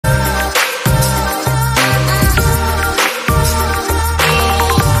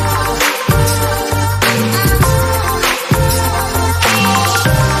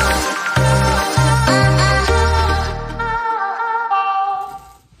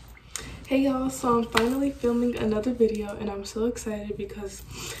Hey y'all, so I'm finally filming another video and I'm so excited because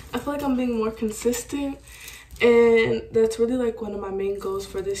I feel like I'm being more consistent, and that's really like one of my main goals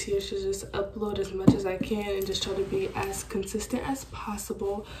for this year, to just upload as much as I can and just try to be as consistent as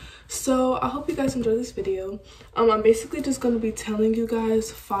possible. So I hope you guys enjoy this video. I'm basically just going to be telling you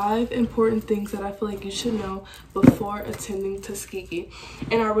guys 5 important things that I feel like you should know before attending Tuskegee.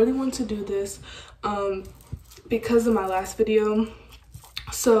 And I really want to do this because of my last video.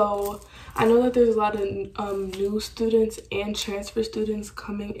 So I know that there's a lot of new students and transfer students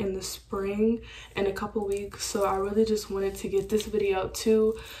coming in the spring in a couple weeks, so I really just wanted to get this video out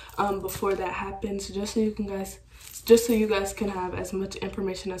too before that happens, just so you guys can have as much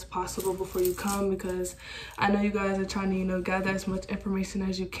information as possible before you come, because I know you guys are trying to gather as much information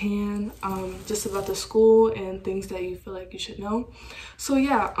as you can just about the school and things that you feel like you should know. So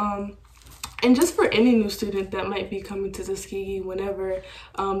yeah, and just for any new student that might be coming to Tuskegee whenever,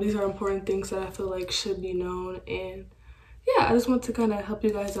 these are important things that I feel like should be known. And yeah, I just want to kind of help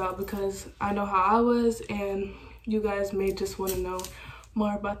you guys out because I know how I was, and you guys may just want to know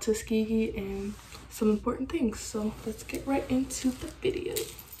more about Tuskegee and some important things. So let's get right into the video.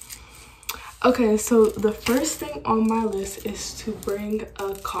 Okay, so the first thing on my list is to bring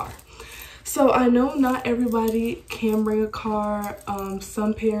a car. So I know not everybody can bring a car.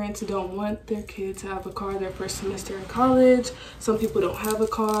 Some parents don't want their kids to have a car their first semester in college. Some people don't have a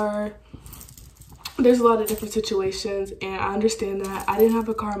car. There's a lot of different situations, and I understand that. I didn't have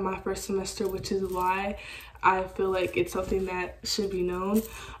a car in my first semester, which is why I feel like it's something that should be known.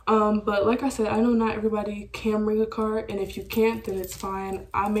 But like I said, I know not everybody can bring a car, and if you can't, then it's fine.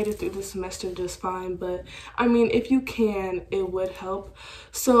 I made it through the semester just fine, but I mean, if you can, it would help.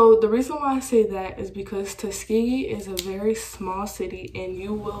 So the reason why I say that is because Tuskegee is a very small city, and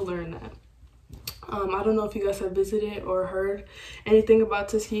you will learn that. I don't know if you guys have visited or heard anything about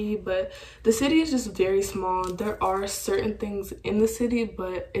Tuskegee, but the city is just very small. There are certain things in the city,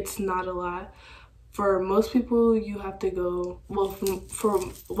 but it's not a lot. For most people, you have to go, well,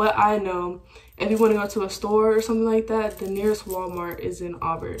 from what I know, if you want to go to a store or something like that, the nearest Walmart is in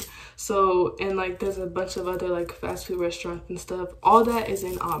Auburn. So, and like there's a bunch of other like fast food restaurants and stuff. All that is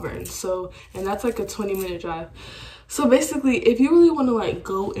in Auburn. So, and that's like a 20-minute drive. So basically, if you really want to like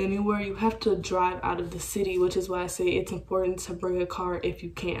go anywhere, you have to drive out of the city, which is why I say it's important to bring a car if you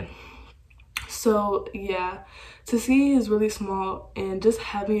can. So yeah, Tuskegee is really small, and just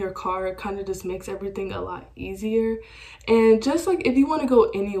having your car kind of just makes everything a lot easier. And just like if you want to go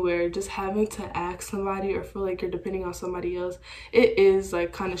anywhere, just having to ask somebody or feel like you're depending on somebody else, it is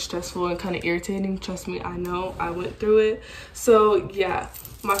like kind of stressful and kind of irritating. Trust me, I know, I went through it. So yeah,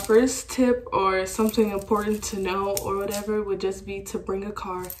 my first tip or something important to know or whatever would just be to bring a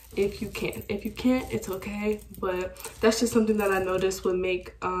car if you can. If you can't, it's okay, but that's just something that I noticed would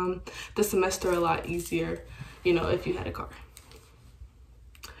make the semester a lot easier, if you had a car.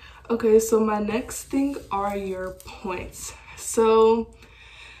 Okay, so my next thing are your points. So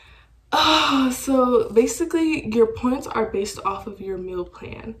basically your points are based off of your meal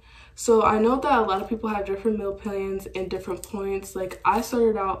plan. So I know that a lot of people have different meal plans and different points. Like I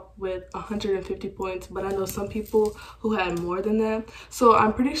started out with 150 points, but I know some people who had more than that. So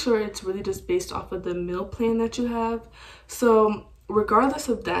I'm pretty sure it's really just based off of the meal plan that you have. So regardless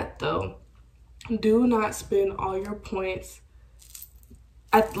of that though, do not spend all your points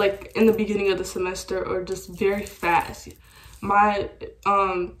at like in the beginning of the semester or just very fast. My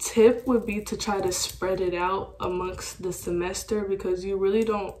tip would be to try to spread it out amongst the semester, because you really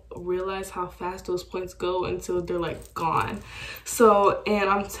don't realize how fast those points go until they're like gone. So, and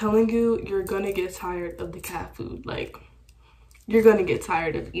I'm telling you, you're gonna get tired of the caf food. Like, you're gonna get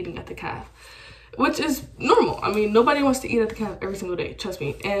tired of eating at the caf, which is normal. I mean, nobody wants to eat at the caf every single day, trust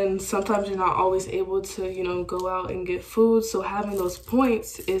me. And sometimes you're not always able to, go out and get food. So having those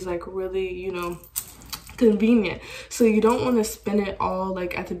points is like really, convenient. So you don't want to spend it all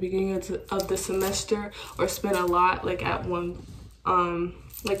like at the beginning of the semester, or spend a lot like at one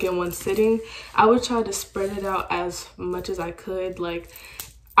like in one sitting. I would try to spread it out as much as I could. Like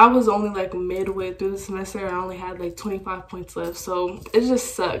I was only like midway through the semester and I only had like 25 points left, so it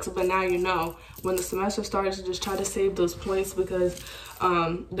just sucks. But now when the semester starts, you just try to save those points, because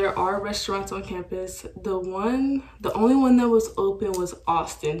there are restaurants on campus. The only one that was open was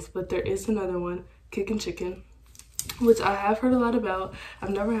Austin's, but there is another one, Kickin' Chicken, which I have heard a lot about. I've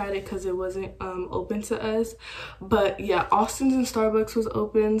never had it because it wasn't open to us. But yeah, Austin's and Starbucks was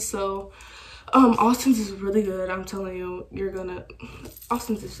open. So Austin's is really good. I'm telling you,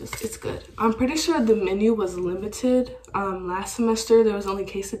 Austin's is it's good. I'm pretty sure the menu was limited. Last semester there was only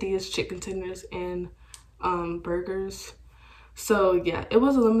quesadillas, chicken tenders, and burgers. So yeah, it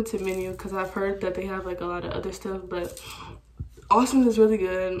was a limited menu because I've heard that they have like a lot of other stuff, but Austin is really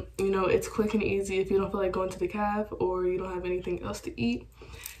good. You know, it's quick and easy if you don't feel like going to the caf or you don't have anything else to eat.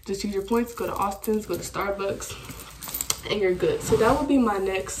 Just use your points, go to Austin's, go to Starbucks, and you're good. So that would be my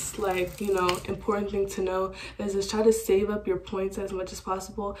next, like, you know, important thing to know, is just try to save up your points as much as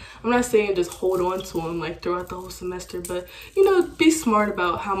possible. I'm not saying just hold on to them like throughout the whole semester, but, you know, be smart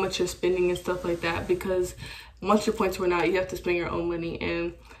about how much you're spending and stuff like that, because once your points run out, you have to spend your own money,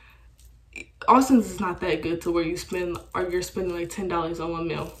 and Austin's is not that good to where you're spending like $10 on one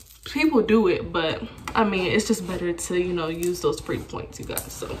meal. People do it, but I mean, it's just better to, you know, use those free points, you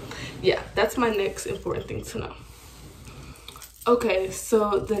guys. So yeah, that's my next important thing to know. Okay,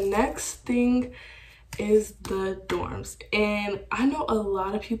 so the next thing is the dorms, and I know a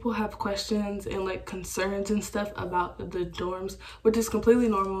lot of people have questions and like concerns and stuff about the dorms, which is completely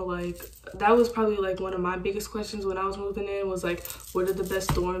normal. Like, that was probably like one of my biggest questions when I was moving in, was like, what are the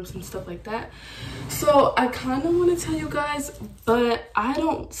best dorms and stuff like that. So I kind of want to tell you guys, but I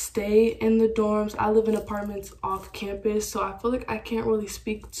don't stay in the dorms. I live in apartments off campus, so I feel like I can't really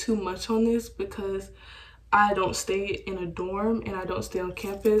speak too much on this because I don't stay in a dorm and I don't stay on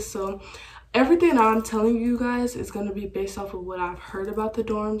campus. So everything I'm telling you guys is going to be based off of what I've heard about the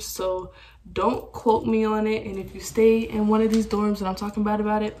dorms, so don't quote me on it. And if you stay in one of these dorms and I'm talking bad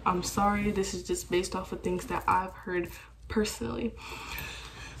about it, I'm sorry. This is just based off of things that I've heard personally.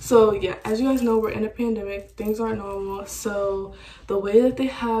 So yeah, as you guys know, we're in a pandemic. Things aren't normal. So the way that they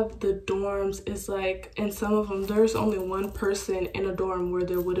have the dorms is like, in some of them, there's only one person in a dorm where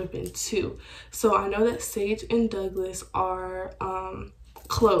there would have been two. So I know that Sage and Douglas are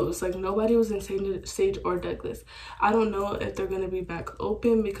closed. Like, nobody was in Sage or Douglas. I don't know if they're going to be back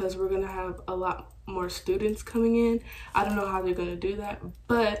open because we're going to have a lot more students coming in. I don't know how they're going to do that,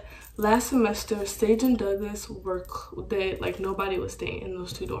 but last semester Sage and Douglas were nobody was staying in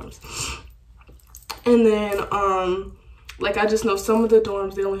those two dorms. And then like, I just know some of the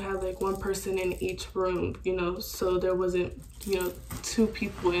dorms, they only had like one person in each room, you know, so there wasn't, you know, two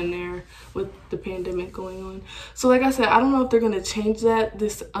people in there with the pandemic going on. So like I said, I don't know if they're going to change that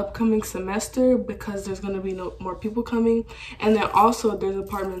this upcoming semester because there's going to be no more people coming. And then also there's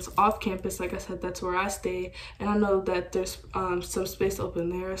apartments off campus. Like I said, that's where I stay, and I know that there's some space open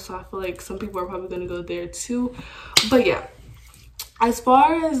there, so I feel like some people are probably going to go there too. But yeah, as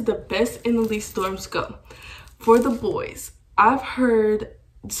far as the best and the least dorms go, for the boys, I've heard,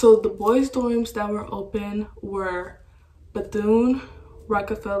 so the boys' dorms that were open were Bethune,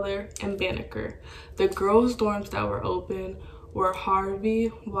 Rockefeller, and Banneker. The girls' dorms that were open were Harvey,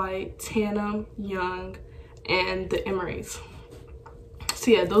 White, Tanum, Young, and the Emorys. So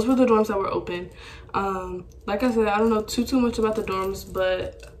yeah, those were the dorms that were open. Like I said, I don't know too much about the dorms,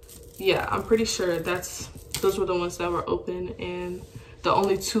 but yeah, I'm pretty sure those were the ones that were open, and the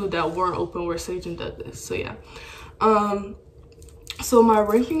only two that weren't open were Sage and Douglas. So yeah. So my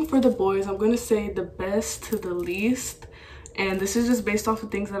ranking for the boys, I'm going to say the best to the least, and this is just based off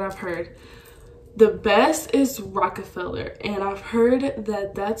of things that I've heard. The best is Rockefeller, and I've heard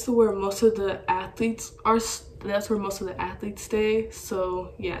that that's where most of the athletes stay.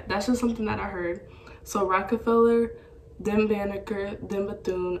 So yeah, that's just something that I heard. So Rockefeller, then Banneker, then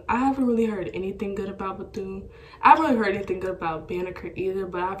Bethune. I haven't really heard anything good about Bethune. I haven't really heard anything good about Banneker either,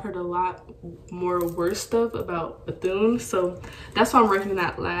 but I've heard a lot more worse stuff about Bethune. So that's why I'm ranking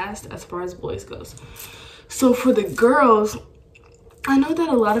that last as far as boys goes. So for the girls, I know that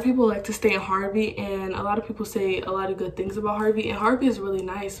a lot of people like to stay in Harvey, and a lot of people say a lot of good things about Harvey, and Harvey is really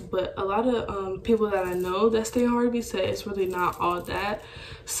nice, but a lot of people that I know that stay in Harvey say it's really not all that.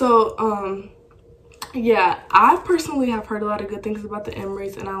 So yeah, I personally have heard a lot of good things about the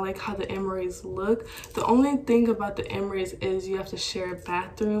Emorys, and I like how the Emorys look. The only thing about the Emorys is you have to share a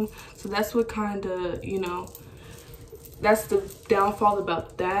bathroom, so that's what kind of, you know, that's the downfall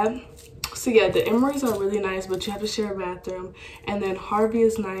about that. So yeah, the Emorys are really nice, but you have to share a bathroom. And then Harvey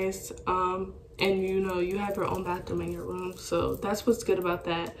is nice, and you know, you have your own bathroom in your room, so that's what's good about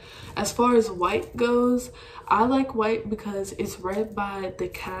that. As far as White goes, I like White because it's right by the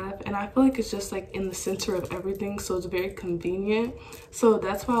caf, and I feel like it's just like in the center of everything, so it's very convenient. So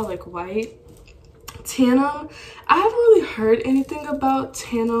that's why I like White. Tanum, I haven't really heard anything about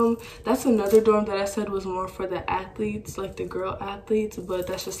Tanum. That's another dorm that I said was more for the athletes, like the girl athletes, but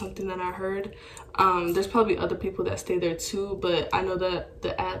that's just something that I heard. There's probably other people that stay there too, but I know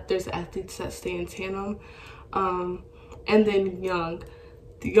that there's athletes that stay in Tanum. And then Young.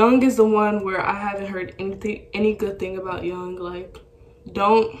 Young is the one where I haven't heard any good thing about Young. Like,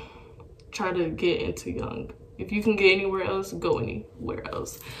 don't try to get into Young. If you can get anywhere else, go anywhere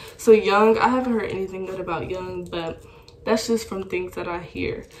else. So Young, I haven't heard anything good about Young, but That's just from things that I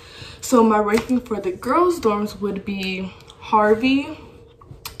hear. So my ranking for the girls' dorms would be Harvey,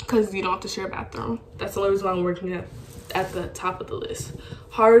 because you don't have to share a bathroom. That's the only reason why I'm ranking it at the top of the list.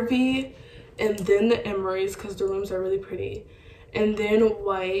 Harvey, and then the Emerys, because the rooms are really pretty, and then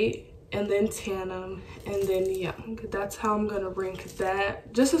White, and then Tandem, and then Young. That's how I'm gonna rank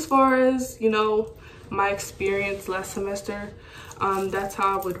that. Just as far as, you know, my experience last semester, that's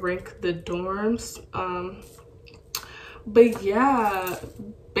how I would rank the dorms. But yeah,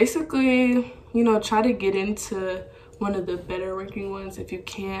 basically, you know, try to get into one of the better ranking ones. If you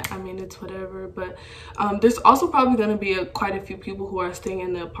can't, I mean, it's whatever. But there's also probably going to be quite a few people who are staying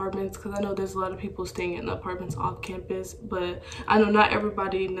in the apartments, because I know there's a lot of people staying in the apartments off campus, but I know not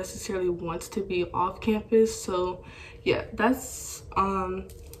everybody necessarily wants to be off campus. So yeah, that's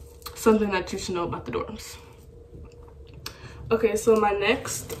something that you should know about the dorms. Okay, so my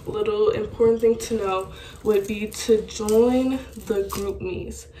next little important thing to know would be to join the group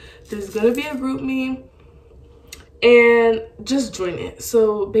me's. There's gonna be a group me, and just join it.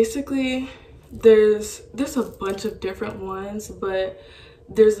 So basically, there's a bunch of different ones, but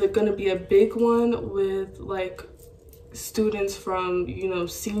there's gonna be a big one with like students from, you know,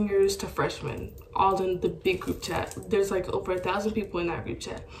 seniors to freshmen, all in the big group chat. There's like over 1,000 people in that group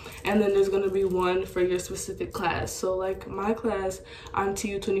chat. And then there's going to be one for your specific class. So like my class, I'm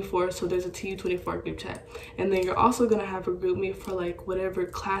TU24, so there's a TU24 group chat. And then you're also going to have a group meet for like whatever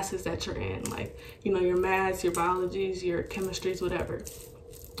classes that you're in, like, you know, your maths, your biologies, your chemistries, whatever.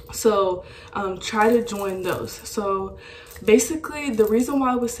 So try to join those. So basically, the reason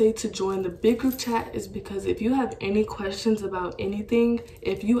why I would say to join the big group chat is because if you have any questions about anything,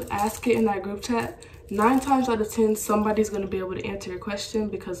 if you ask it in that group chat, 9 times out of 10 somebody's going to be able to answer your question,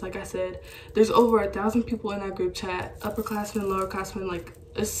 because like I said, there's over 1,000 people in that group chat, upperclassmen, lowerclassmen, like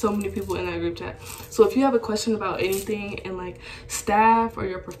there's so many people in that group chat. So if you have a question about anything and like staff or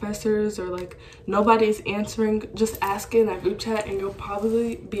your professors or like nobody's answering, just ask it in that group chat and you'll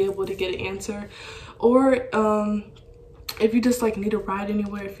probably be able to get an answer. Or if you just like need a ride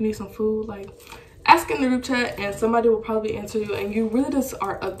anywhere, if you need some food, like ask in the group chat and somebody will probably answer you, and you really just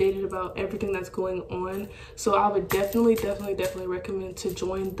are updated about everything that's going on. So I would definitely recommend to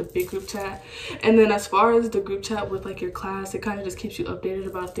join the big group chat. And then as far as the group chat with like your class, it kind of just keeps you updated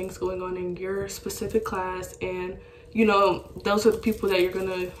about things going on in your specific class, and you know, those are the people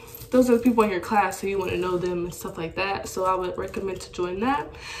that those are the people in your class, so you want to know them and stuff like that. So I would recommend to join that.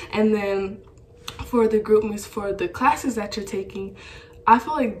 And then for the group meets for the classes that you're taking, I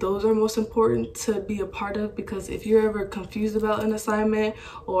feel like those are most important to be a part of, because if you're ever confused about an assignment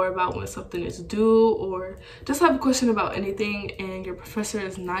or about when something is due, or just have a question about anything and your professor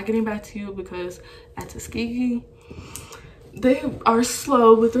is not getting back to you, because at Tuskegee, they are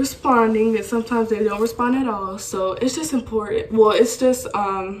slow with responding and sometimes they don't respond at all. So it's just important. Well, it's just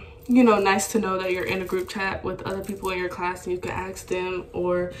you know, nice to know that you're in a group chat with other people in your class and you can ask them,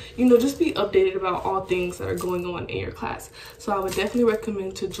 or you know, just be updated about all things that are going on in your class. So I would definitely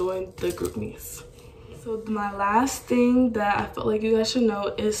recommend to join the group meets. So my last thing that I felt like you guys should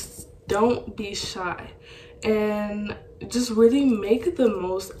know is don't be shy, and just really make the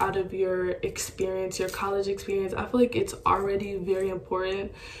most out of your experience, your college experience. I feel like it's already very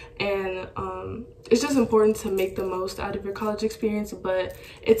important, and it's just important to make the most out of your college experience, but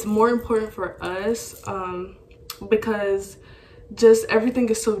it's more important for us because just everything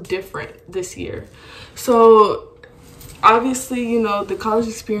is so different this year. So obviously, you know, the college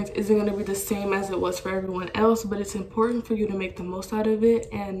experience isn't going to be the same as it was for everyone else, but it's important for you to make the most out of it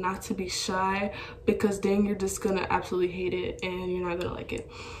and not to be shy, because then you're just going to absolutely hate it and you're not going to like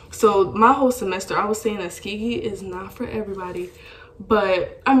it. So my whole semester, I was saying that Tuskegee is not for everybody.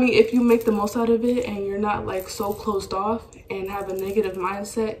 But I mean, if you make the most out of it and you're not like so closed off and have a negative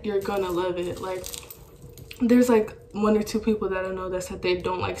mindset, you're going to love it. Like, there's like 1 or 2 people that I know that said they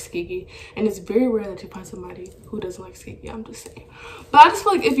don't like Tuskegee, and it's very rare that you find somebody who doesn't like Tuskegee. I'm just saying. But I just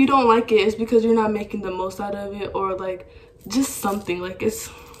feel like if you don't like it, it's because you're not making the most out of it, or like just something. Like it's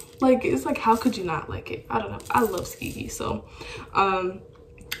like how could you not like it? I don't know. I love Tuskegee. So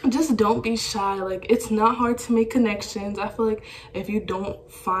just don't be shy. Like, it's not hard to make connections. I feel like if you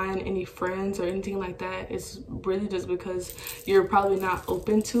don't find any friends or anything like that, it's really just because you're probably not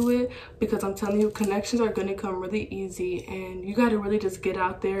open to it, because I'm telling you, connections are going to come really easy, and you got to really just get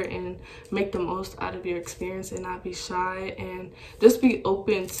out there and make the most out of your experience and not be shy, and just be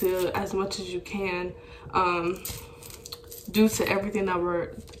open to as much as you can due to everything going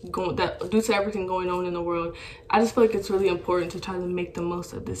on in the world, I just feel like it's really important to try to make the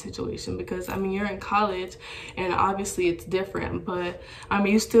most of this situation, because I mean, you're in college and obviously it's different, but I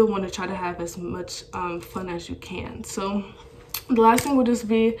mean, you still want to try to have as much fun as you can. So the last thing would just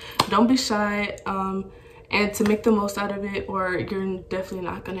be, don't be shy, and to make the most out of it, or you're definitely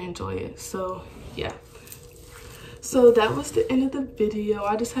not gonna enjoy it. So yeah. So that was the end of the video.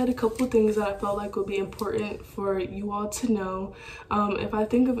 I just had a couple things that I felt like would be important for you all to know. If I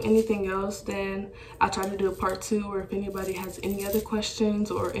think of anything else, then I'll try to do a part 2, or if anybody has any other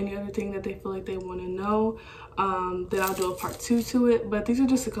questions or any other thing that they feel like they want to know, then I'll do a part 2 to it. But these are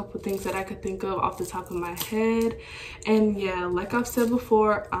just a couple things that I could think of off the top of my head. And yeah, like I've said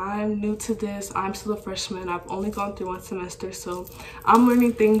before, I'm new to this. I'm still a freshman. I've only gone through 1 semester, so I'm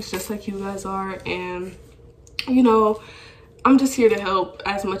learning things just like you guys are. And you know, I'm just here to help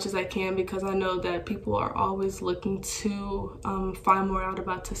as much as I can, because I know that people are always looking to find more out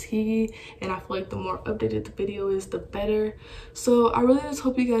about Tuskegee, and I feel like the more updated the video is, the better. So I really just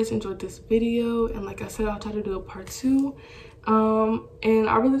hope you guys enjoyed this video, and like I said, I'll try to do a part 2. And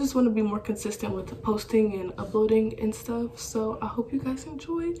I really just want to be more consistent with the posting and uploading and stuff. So I hope you guys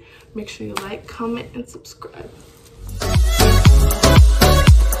enjoyed. Make sure you like, comment, and subscribe.